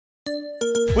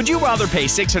Would you rather pay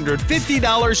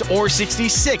 $650 or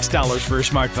 $66 for a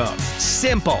smartphone?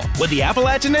 Simple. With the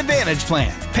Appalachian Advantage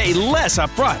plan. Pay less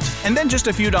upfront and then just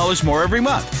a few dollars more every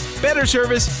month. Better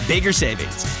service, bigger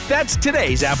savings. That's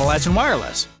today's Appalachian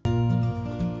Wireless.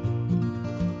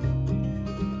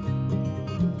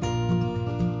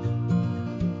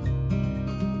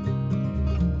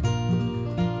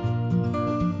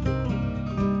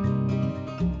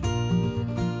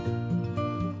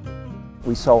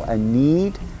 We saw a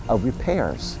need of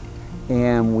repairs,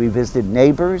 and we visited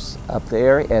neighbors up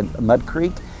there at Mud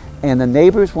Creek, and the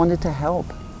neighbors wanted to help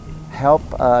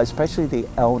especially the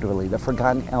elderly, the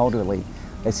forgotten elderly.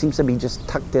 It seems to be just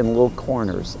tucked in little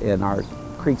corners in our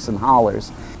creeks and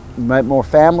hollers. We met more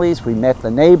families, we met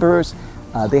the neighbors.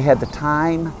 They had the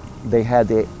time, they had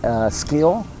the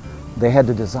skill, they had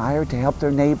the desire to help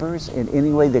their neighbors in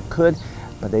any way they could,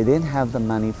 but they didn't have the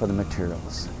money for the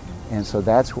materials. And so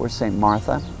that's where St.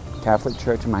 Martha Catholic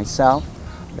Church and myself,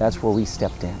 that's where we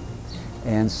stepped in.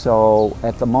 And so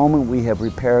at the moment we have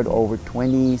repaired over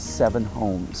 27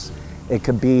 homes. It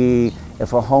could be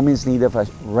if a home is in need of a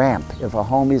ramp, if a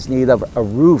home is in need of a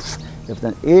roof, if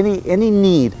any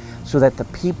need, so that the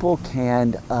people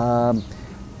can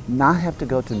not have to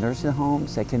go to nursing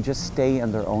homes, they can just stay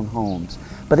in their own homes.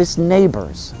 But it's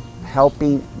neighbors,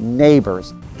 helping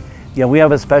neighbors. Yeah, we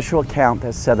have a special account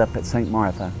that's set up at St.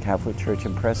 Martha Catholic Church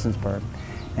in Prestonsburg,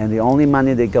 and the only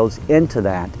money that goes into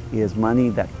that is money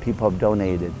that people have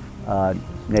donated,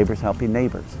 Neighbors Helping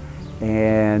Neighbors.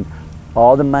 And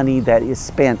all the money that is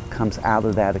spent comes out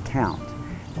of that account.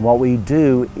 And what we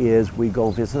do is we go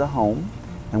visit a home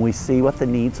and we see what the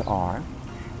needs are,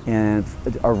 and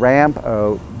a ramp,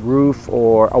 a roof,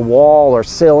 or a wall, or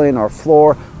ceiling, or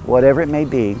floor, whatever it may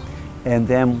be. And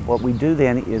then what we do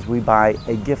then is we buy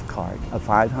a gift card, a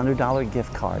 $500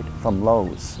 gift card from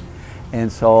Lowe's.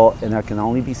 And that can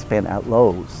only be spent at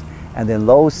Lowe's. And then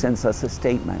Lowe's sends us a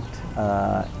statement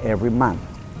every month.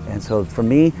 And so for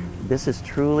me, this is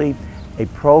truly a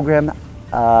program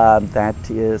that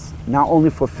is not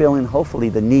only fulfilling, hopefully,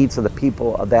 the needs of the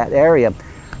people of that area,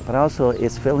 but also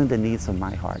it's filling the needs of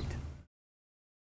my heart.